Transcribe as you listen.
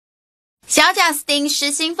小贾斯汀失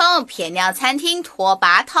心疯，骗尿餐厅拖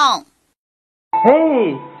把桶。嘿，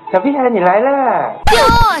小屁孩你来了！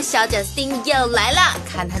哟，小贾斯汀又来了，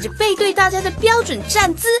看他这背对大家的标准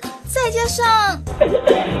站姿，再加上……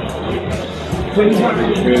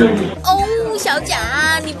哦，小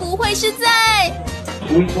贾，你不会是在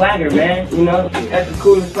？We swagger, man. You know, that's the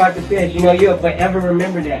coolest swagger fish. You know, you'll forever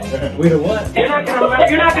remember that. We the what? You're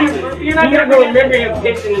not gonna remember him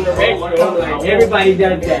pissing in the restroom. Like everybody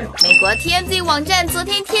does that. 美国 TMZ 网站昨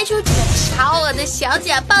天贴出这个超恶的小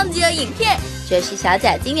贾棒击的影片，这是小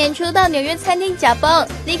贾今年初到纽约餐厅假崩，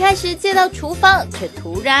离开时借到厨房，却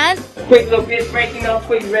突然 quick little piss break, you know,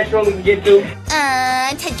 quick restroom we can get to.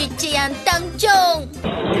 他就这样当众。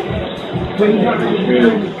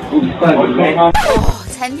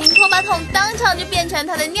餐厅拖把桶当场就变成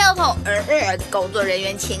他的尿桶，工作人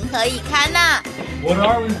员情何以堪呐？What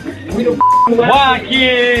are we? We the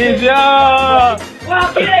Watkins 呀！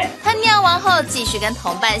他尿完后继续跟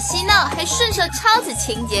同伴嬉闹，还顺手抄起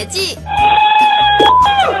清洁剂。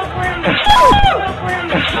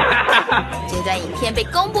这段影片被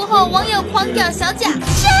公布后，网友狂屌小贾，真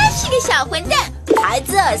是个小混蛋，孩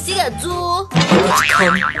子恶心个猪。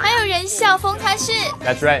还有人笑封他是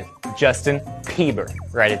That's right, Justin Bieber.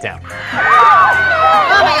 Write it down.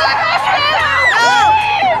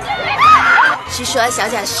 是说小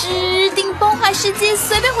贾失定崩坏事迹，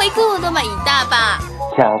随便回顾都满一大把。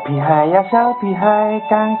小屁孩呀，小屁孩，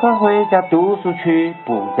赶快回家读书去，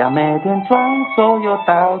不要每天装手游，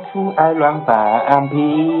到处爱乱放屁。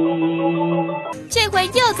这回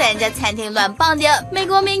又在人家餐厅乱放的，美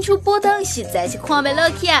国名厨波登实在是看不落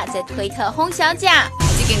去啊，在推特轰小贾。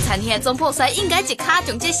这间餐厅的总破塞应该是卡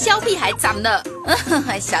中这小屁孩长的。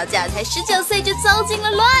小贾才19岁就走进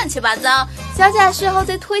了乱七八糟。小贾事后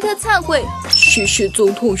在推特忏悔，谢谢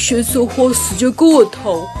总统先生花时间跟我谈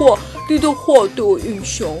话，你的话对我影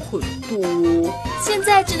响很多。现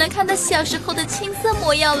在只能看到小时候的青涩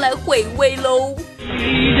模样来回味喽。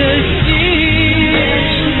你的心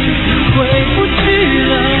回不去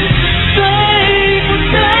了，对不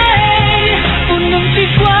对？不能去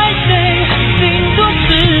怪谁，顶多只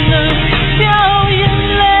能掉眼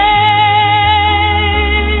泪。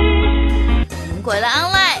苹果的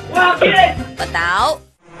online 报道。